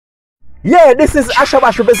Yeah, this is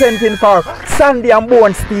Ashabash representing for Sandy and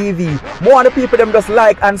Bonez TV. More of the people them just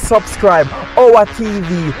like and subscribe our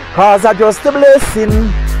TV, cause I just a blessing,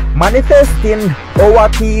 manifesting our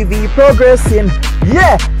TV progressing.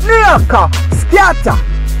 Yeah, Macka, scatter.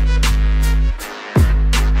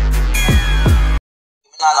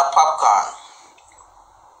 Banana popcorn.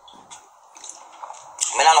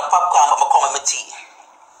 Banana popcorn, but I come with my tea.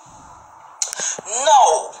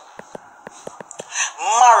 No.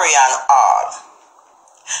 Marian R.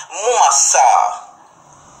 Mumasa.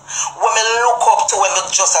 When me look up to when me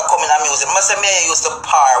just a come in a music, I say me used to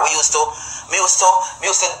par, me used to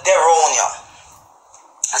derone you.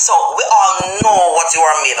 So we all know what you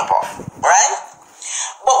are made up of, right?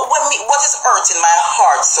 But what is hurting my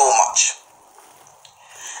heart so much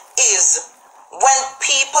is when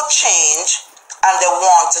people change and they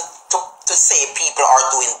want to say people are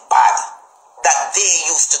doing bad that they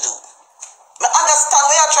used to do. I understand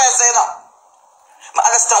what you're trying to say now. I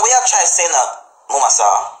understand what you're trying to say now, Mumasa.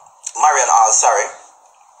 Marian All, sorry.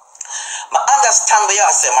 I understand what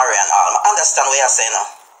you're saying, Marian All. I understand what you're saying now.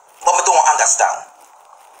 But I don't understand.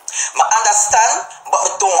 I understand, but I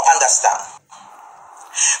don't understand.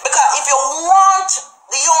 Because if you want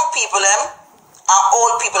the young people and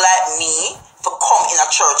old people like me to come in a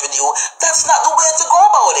church with you, that's not the way to go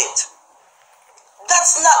about it.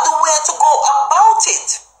 That's not the way to go about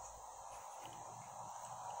it.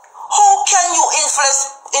 How can you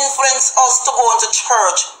influence us to go into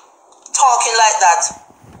church talking like that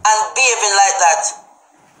and behaving like that?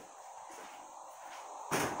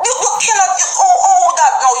 You cannot,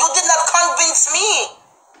 that no, you did not convince me.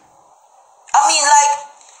 I mean, like,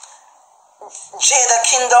 Jada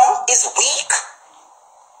Kingdom is weak.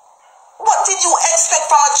 What did you expect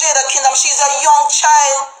from a Jada Kingdom? She's a young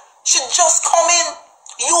child. She just come in.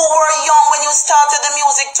 You were young when you started the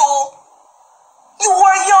music too. You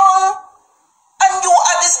were young, and you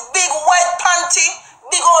had this big white panty,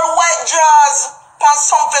 big old white drawers, pan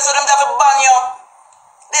SumFest with them that have ban you.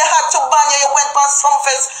 They had to ban you. You went pan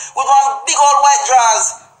SumFest with one big old white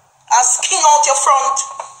drawers and skin out your front,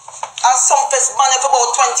 and SumFest ban you for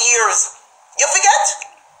about 20 years. You forget?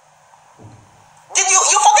 Did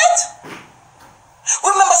you forget?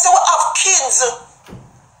 Remember, say we have kids.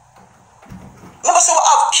 Remember, say we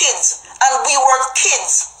have kids, and we were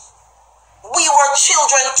kids. We were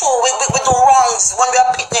children too. We do wrongs when we are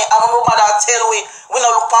picnic and when mother tell we don't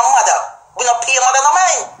look for mother. We don't pay mother no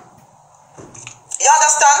mind. You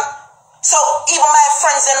understand? So even my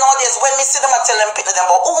friends them nowadays, when me see them, I tell them picnic them,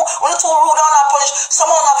 but we're too rude and not punish.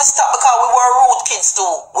 Someone have to stop because we were rude kids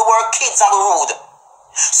too. We were kids and we rude.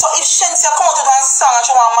 So if Shensia come out with one song and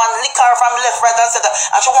she want a man lick her from left, right, and center,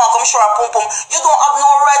 and she want to come show her pum pum, you don't have no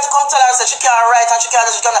right to come tell her that she can't write and she can't.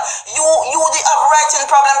 You have writing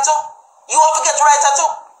problem too. You have to get right at too.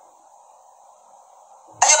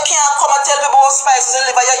 And you can't come and tell people what spices and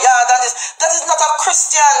live at your yard and this. That is not a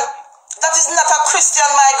Christian. That is not a Christian,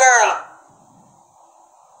 my girl.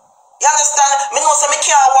 You understand? Me know say me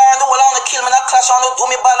can't war and the whole on the kill me, not clash on the do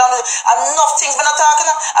me bad on the enough things me not talking,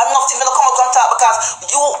 enough things me not come and talk because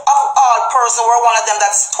you of all person were one of them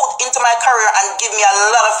that stood into my career and give me a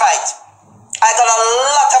lot of fight. I got a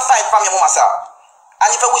lot of fight from you, Mama. And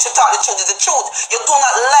if I wish to talk the truth, is the truth. You do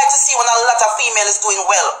not like to see when a lot of female is doing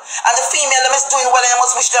well. And the female them is doing well and you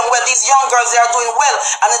must wish them well. These young girls, they are doing well.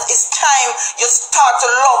 And it is time you start to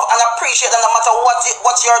love and appreciate them no matter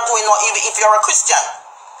what you're doing or even if you're a Christian.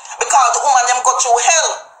 Because the woman them go through hell.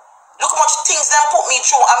 Look how much things them put me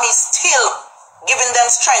through and me still giving them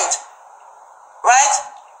strength. Right?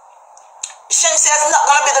 Shensia is not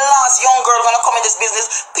going to be the last young girl going to come in this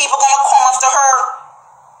business. People going to come after her.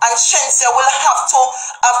 And Shensia will have to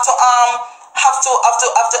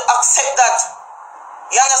accept that.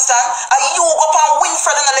 You understand? And you go up and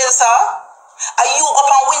Winfred and the little sir. And you go up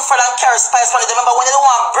and Winfred and carry spice money. Remember when you don't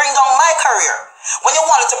want to bring down my career. When you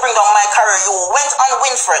wanted to bring down my career, you went on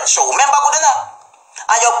Winfred show. Remember good enough?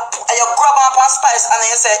 And you grab up on spice and then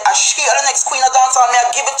you say, she the next queen of dance on me, I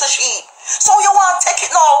give it to she. So you want to take it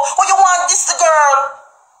now? What you want this the girl?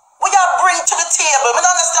 What you bring to the table? I don't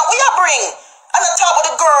understand. What you bring? And I talk about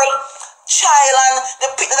the girl, child, and the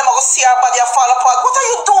people them are going to see her body fall apart. What are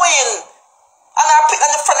you doing? And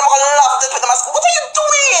the friend them are going to laugh at the people. What are you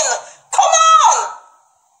doing? Come on.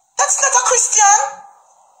 That's not a Christian.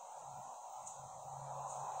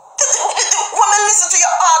 When I listen to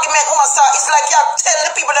your argument, it's like you tell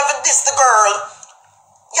the people that this the girl.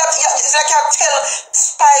 It's like you tell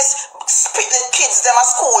Spice spit the kids them at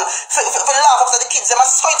school for laugh after the kids them a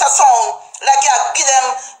so it a song. Like you give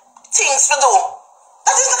them things to do.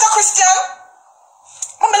 That is not a Christian.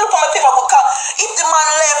 When I look at my paper book, if the man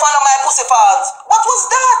left under my pussy pads, what was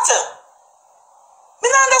that?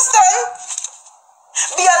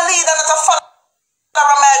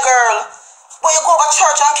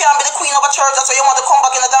 clean up a church, that's why you want to come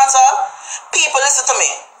back in the dance hall? People, listen to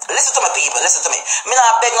me. Listen to me, people. Listen to me. Me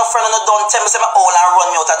not beg no friend and no don't tell me say my own and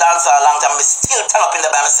run me out a dance hall a long time. Me still turn up in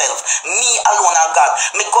there by myself. Me alone and God.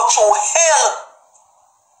 Me go through hell.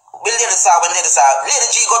 We ladies are when ladies are. Lady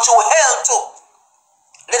G go through hell too.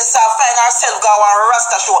 Ladies are find herself go on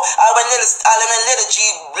Rasta show. And when Lady G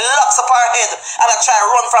locks up her head and I try to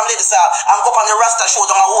run from ladies and go up on the Rasta show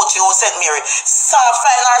down at Ocho St. Mary. So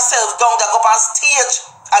find herself down there go up on stage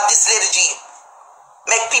at this Lady G.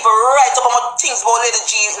 Make people write up about things about Lady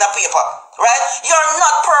G in a paper. Right? You're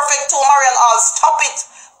not perfect too, Marian All. Stop it.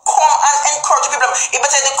 Come and encourage people. If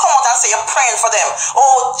they come out and say you're praying for them.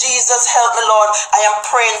 Oh, Jesus, help me, Lord. I am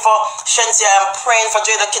praying for Shensia. I am praying for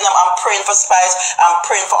Jada Kingdom. I'm praying for Spice. I'm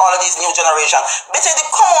praying for all of these new generation. Better they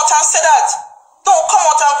come out and say that. Don't come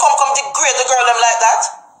out and come degrade the girl them like that.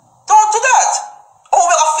 Don't do that. Oh,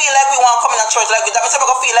 we're going to feel like we want to come in a church like that. We're going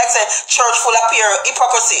to feel like say church full of pure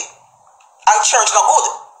hypocrisy. And church not good.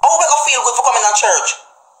 Oh, we're going to feel good for coming to church.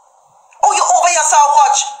 Oh, you over here, sir,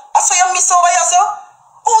 watch. I saw you miss over here, sir.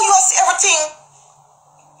 Oh, you see everything.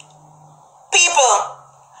 People,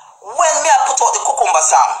 when me I put out the cucumber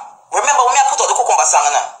song, remember when me I put out the cucumber song,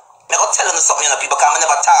 me go tell them something, people, because I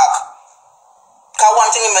never talk. Because one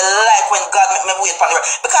thing me like when God make me wait for her.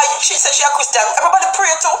 Because she said she a Christian, everybody pray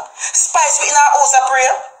too. Spice, we in our house a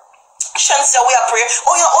prayer. Shensia, we are pray.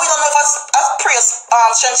 Oh, you don't know if I pray,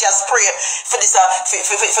 Shensia's pray for this,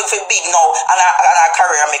 for big now, and our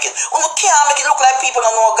career make it. Oh, you can't make it look like people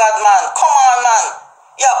don't know God, man. Come on, man.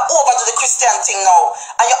 You're over to the Christian thing now,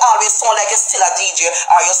 and you always sound like you're still a DJ,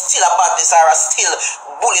 or you're still a badness, or you're still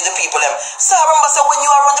bully the people them. So I remember, so when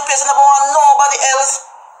you are around the place, you never want nobody else.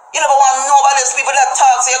 You never want nobody else. People that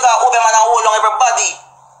talk, so you got to open man and hold on everybody.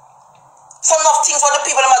 So enough things what the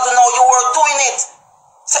people them do now, you were doing it.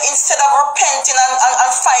 So instead of repenting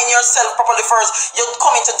and find yourself properly first, you're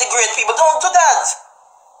coming to degrade people. Don't do that.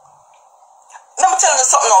 Let me tell you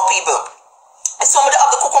something now, people. If somebody have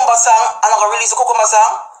the cucumber song, and I'm going to release the cucumber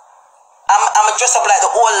song, I'm dressed up like the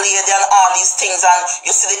old lady and all these things, and you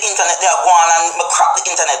see the internet there going and me crap the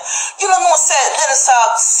internet. You don't know, say, let us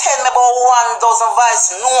send me about 1,000 voice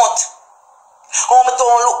note. Oh, me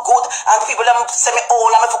don't look good, and people them say me old,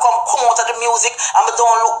 and me come out of the music, and me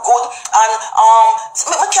don't look good, and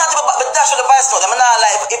me can't even back the dash of the voice note. I'm not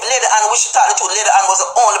like if Lady Ann wish to tell the truth, Lady Ann was the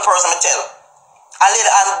only person me tell. And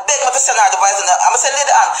Lady Ann beg me to send her the voice note. I'm say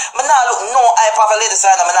Lady Ann, me not look no hype of a lady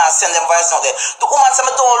side, and me not send them voice note there. The woman say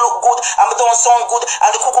me don't look good, and me don't sound good, and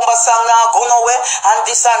the cucumber song now go nowhere, and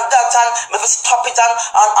this and that, and me stop it, and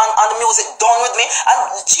the music done with me.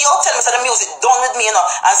 And she all tell me say the music done with me, you know,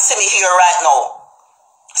 and see me here right now.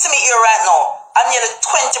 See me here right now. And nearly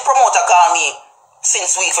 20 promoter call me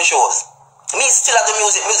since week for shows. Me still at the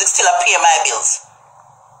music still a pay my bills.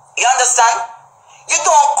 You understand? You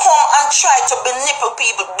don't come and try to belittle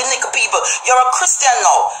people. You're a Christian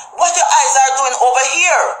now. What your eyes are doing over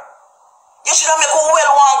here? You should have make a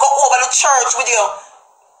well one go over the church with you.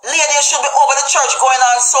 Lady, you should be over the church going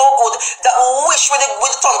on so good that we wish we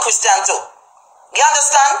turn Christian too. You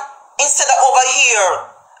understand? Instead of over here,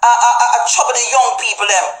 trouble the young people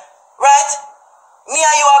them. Right? Me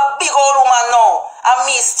and you a big old woman now. And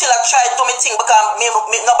me still try to do my thing because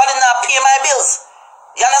nobody now pay my bills.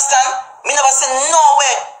 You understand? Me never say no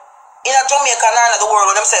way in a Jamaica or in the world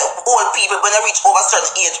when them say old people when they reach over a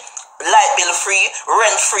certain age, light bill free,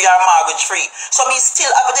 rent free or mortgage free. So me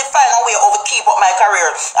still have to find a way over keep up my career,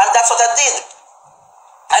 and that's what I did.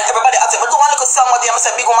 And everybody asked me, but do one look at song with them, I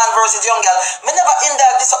say big woman versus young girl. Me never in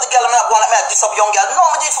there diss up the girl, I'm not going to diss up young girl. No,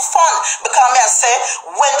 me did it for fun. Because me I say,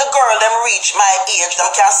 when the girl them reach my age, them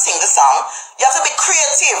can sing the song, you have to be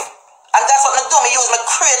creative. And that's what I do. I use my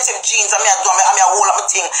creative genes and I hold up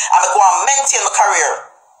my thing and I go and maintain my career.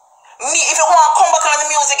 Me, if you want to come back on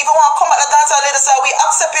the music, if you want to come back to dance, ladies, we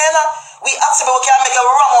accept it, you know? We accept it, we can make a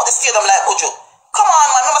rum out the stadium like Buju. Come on,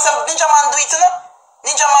 man. Remember some Ninja Man do it, you know?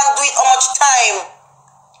 Ninja Man do it how much time?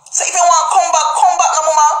 So if you want to come back,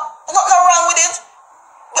 no mama. Nothing wrong with it.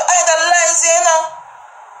 We idolize you, you know?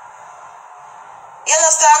 You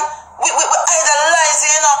understand? We idolize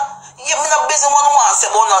you, you know? Yeah, me not busy one say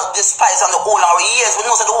about the Spice and the whole our years. We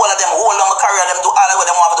know that the whole of them hold on my career, them do all of what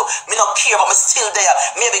them want to do. Me not care, but me still there.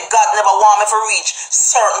 Maybe God never want me to reach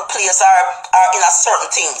certain place or in a certain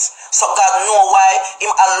things. So God know why Him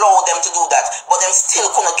allow them to do that. But them still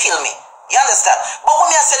couldn't kill me. You understand? But when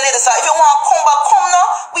me I say ladies, if you want to come back, come now.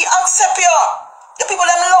 We accept you. The people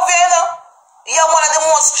them love you, you know. You're one of the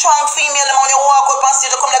most strong female them when you walk up on stage,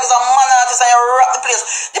 you come like as a man artist and you rock the place.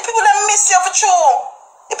 The people them miss you for true.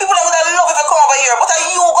 The people that would have love if you come over here. But are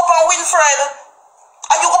you up and win Fred?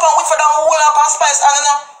 Are you up and win for that whole up and Spice and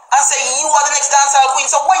and say you are the next dancehall queen.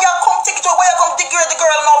 So why you come take it away? Why you come degrade the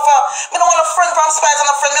girl now for? Me don't want a friend from Spice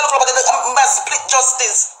and a friend me look about the split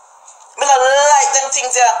justice. Me don't like them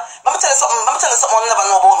things here. Let me tell you something you never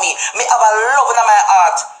know about me. Me have a love in my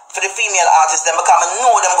heart for the female artists them because I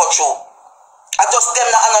know them go through. I just them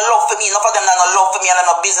not no love for me, enough of them not no love for me and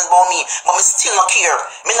no business about me, but me still not care.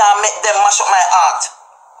 Me not make them mash up my heart.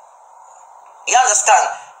 You understand?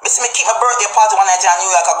 Me see me keep my birthday party one night in New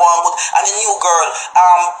York, I go on good, and the new girl,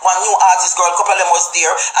 one new artist girl, couple of them was there.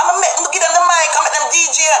 I'm gonna give them the mic, I make them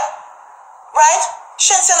DJ. Right?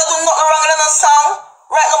 She ain't saying I do nothing wrong in a song.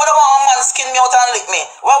 Right now, but I want a man skin me out and lick me.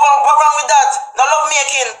 What wrong with that? No love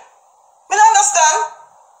making. Me not understand.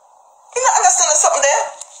 You not understand something there?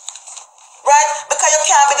 Right? Because you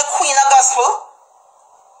can't be the queen of gospel.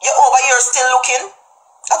 You're over here still looking.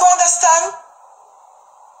 I don't understand.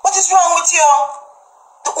 What is wrong with you?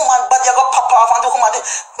 The woman body you go pop off and the woman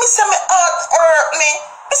me say me heart hurt me.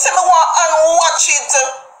 Me say me want and watch it.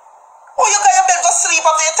 Oh, you got your bed go sleep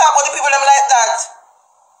after you talk about the people them like that.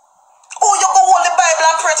 Oh, you go hold the Bible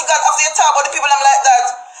and pray to God after you talk about the people them like that.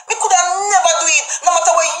 Me could have never do it. No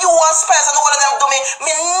matter what you and Spice and all of them do me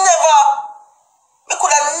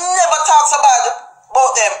could have never talk so bad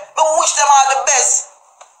about them. Me wish them all the best.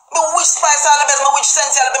 Me wish Spice all the best. Me wish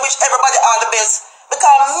Sensi all the best. Me wish everybody all the best.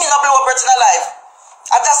 Because me no blow a breath in a life.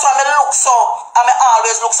 And that's why me look so, and me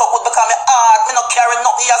always look so good because me heart, me not carry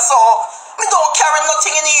nothing here so. Me don't carry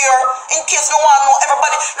nothing in here in case me want to know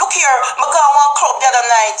everybody. Look here, me go to one club the other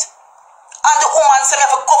night. And the woman said me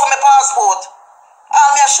have to go for my passport. And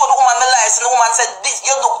me I show the woman my license, and the woman said, this,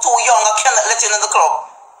 you look too young, I cannot let you in the club.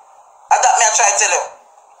 And that me I try to tell you.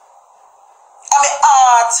 And me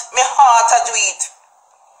heart I do it.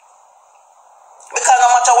 Because no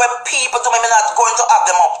matter what people do me not going to have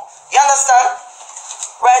them up. You understand?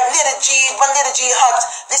 Right, Lady G, when Lady G hot,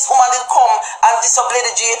 this woman did come and this up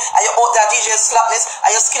Lady G, and you out that DJ slapness,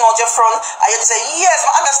 and you skin out your front, and you say, yes,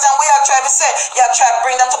 I understand what you're trying to say. You're trying to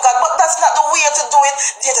bring them to God, but that's not the way to do it.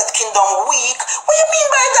 They're that kingdom weak. What do you mean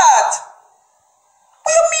by that?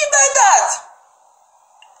 What do you mean by that?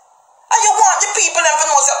 And you want the people them to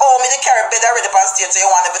know, say, oh, me they carry bed already on stage, so you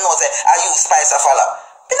want them to know, say, I use Spice a follow.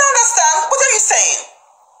 You don't understand? What are you saying?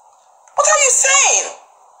 What are you saying?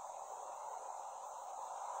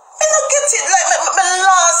 I don't get it, like, me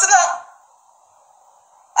lost, you know.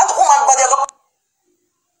 And the woman body go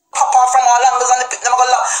pop off from all angles and the pit them go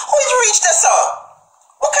laugh. How did you reach this, sir?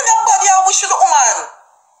 What kind of body I wish you the woman?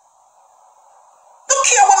 Don't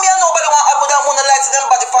care when me and nobody want to put them on the lights and them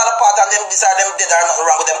body fall apart and them desire them dead or nothing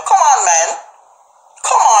wrong with them. Come on, man.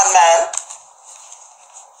 Come on, man.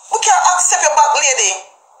 We can't accept your back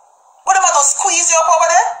lady. What am I going to squeeze you up over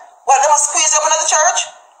there? What, them going to squeeze you up in the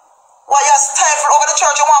church? Why you stifle over the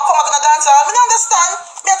church, you want to come back in the dance hall? I don't understand.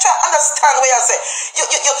 Me try to understand what you say.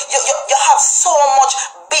 You have so much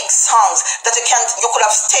big songs that you could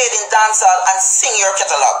have stayed in dance hall and sing your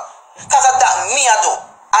catalog. Because of that, me I do.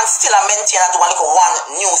 And still I maintain and do one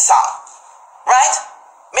new song. Right?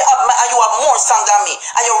 And you have more songs than me.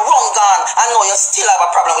 And you run gone and know you still have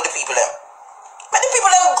a problem with the people them. But the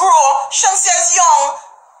people them grow. Shansia is young.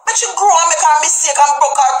 But she grow and make her mistake and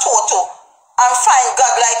broke her toe too. And find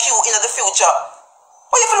God like you in the future.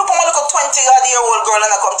 Well, if you look at a 20-year-old girl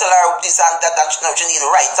and I come tell her this and that, and she need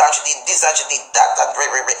right, and she need this, and she need that, and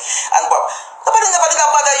and but nobody never did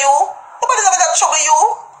that bother you. Nobody never did trouble you.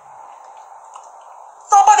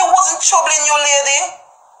 Nobody wasn't troubling you, lady.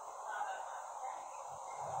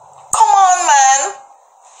 Come on, man.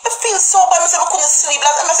 I feel so bad. I couldn't sleep.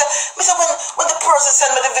 Last time I said when the person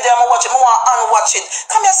sent me the video, I'm watch it. I want to unwatch it.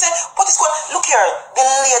 Come here, say, what is going? Look here. The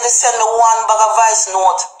lady sent me one bag of voice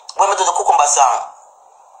note when we do the cucumber song.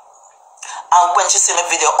 And when she sent me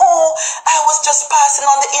video, oh, I was just passing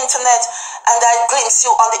on the internet and I glimpsed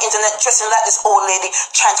you on the internet dressing like this old lady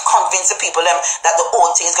trying to convince the people that the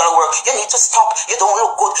old thing is going to work. You need to stop. You don't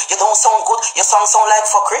look good. You don't sound good. Your song sound like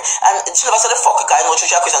fuckery. And she never said the fucker guy, no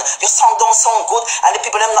Trisha Christian. Your song don't sound good and the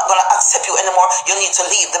people them not going to accept you anymore. You need to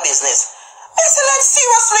leave the business. I said, like,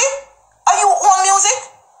 seriously? Are you on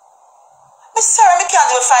music? Sorry, I can't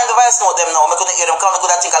even find the voice note them now. I couldn't hear them. Because I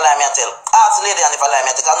couldn't think I lie me and tell. Ask the lady and if I lie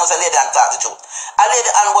me and tell. Because I know the lady and talk the truth. A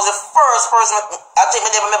lady and was the first person I think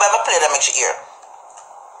me never play that make she hear.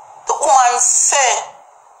 The woman say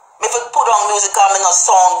me if put on music and me not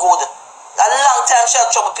sound good. A long time she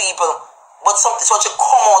had trouble people. But something so she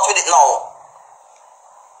come out with it now.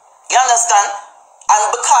 You understand? And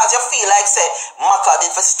because you feel like say Macka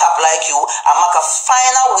did for stop like you and Macka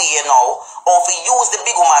find a way now or to use the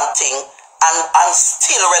big woman thing and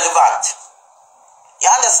still relevant. You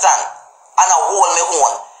understand? And I hold me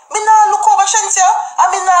own. Me now look over Shensia, and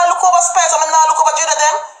me now look over Spice, and me now look over Judah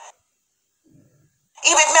them.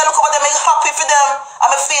 Even if me look over them, I'm happy for them. And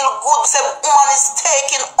I feel good. Say, woman is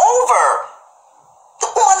taking over. The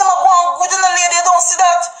woman them are going good in the lady, you don't see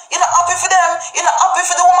that? You're not happy for them. You're not happy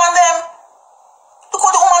for the woman them.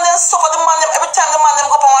 Because the woman them suffer the man them. Every time the man them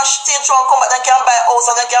go up on one stage and come back, they can't buy a house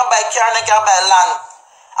and they can't buy a car and they can't buy land.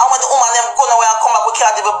 And when the woman them go away and come back, we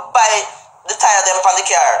can't even buy the tire them on the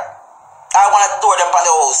car. I want to door them on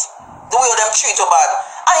the house. The way them treat you bad.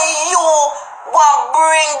 And you want to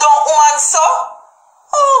bring down woman so?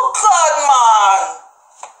 Oh God, man.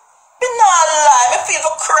 Me not lie. Me feel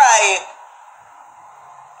for cry.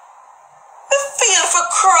 Me feel for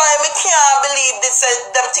cry. Me can't believe this.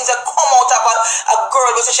 Them things that come out of a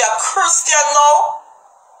girl who says she's a Christian now.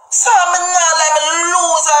 So me not lie. Me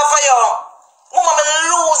lose her for you. Woman, me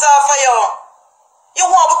lose her for you. You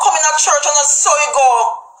want to come in a church and that's so you go.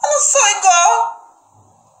 And that's so you go.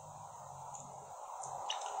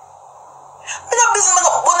 Me no business.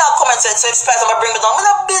 Me not comment so if spice I'm bring me down. Me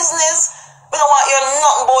no business. Me don't want to hear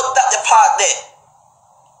nothing about that the part there.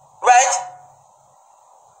 Right?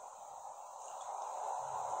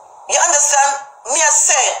 You understand? Me I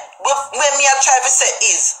say, when me I try to say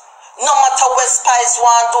is, no matter what spice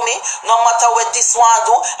want do me, no matter what this one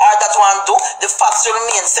do, or that one do, the facts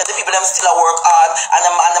remain said the people them still work hard and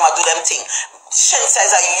them do them thing. Shay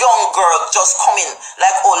says a young girl just coming,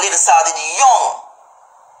 like old lady started young.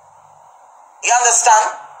 You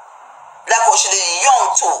understand? Like how she did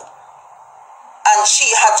young too. And she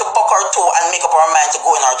had to buck her toe and make up her mind to go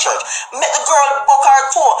in her church. Make the girl buck her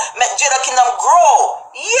toe. Make Jada Kingdom grow.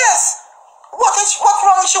 Yes. What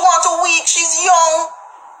wrong if she want to weak? She's young.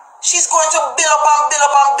 She's going to build up and build up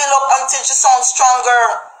and build up until she sounds stronger.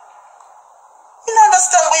 You don't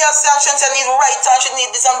understand where you're saying she need right and she need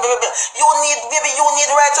this and blah, blah, blah. You need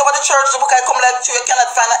right over the church. The book I come like you cannot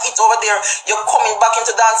find a it over there. You're coming back into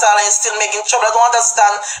dance hall and you're still making trouble. I don't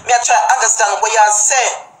understand. Me I try to understand what you're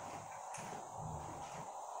saying.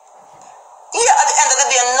 Yeah, at the end of the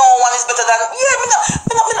day, no one is better than... Yeah,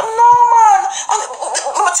 no, man. And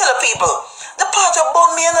let me tell the people, the part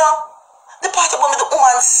about me, you know, the part about me, the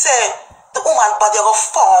woman say, the woman body will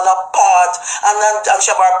fall apart, and then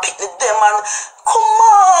she have her picnic them, and come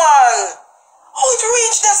on. How it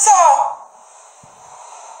reached this, sir?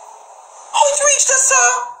 How it reached this, sir?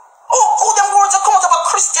 Oh, them words that come out of a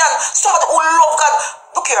Christian, somebody who love God.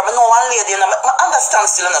 Look here, I know one lady, and I understand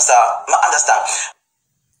still, you know, sir. I understand.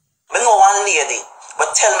 I know one lady,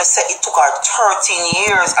 but tell me, say it took her 13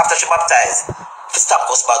 years after she baptized to stop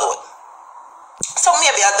us bad out. So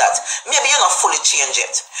maybe at that, maybe you're not fully changed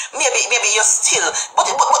yet. Maybe you're still, but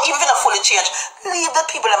even if you're not fully changed, leave the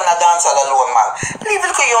people them in a dance all alone, man. Leave the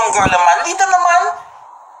little young girl, man. Leave them, man.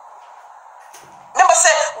 Remember,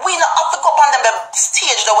 say, we not have to go up on them the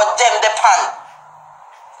stage that were them, the pan.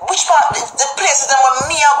 Which part, the places them where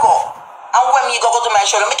me I go. And when me go to my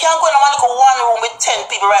shoulder, I can't go in one room with 10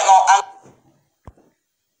 people right now and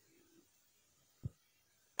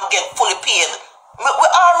get fully paid. We're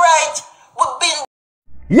alright. We've been...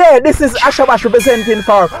 Yeah, this is Ashabash representing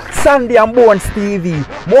for Sandy and Bonez TV.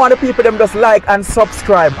 More of the people them just like and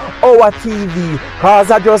subscribe our TV.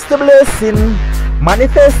 Cause I just a blessing.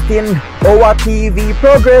 Manifesting our TV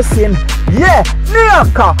progressing. Yeah,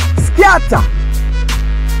 Macka, scatter.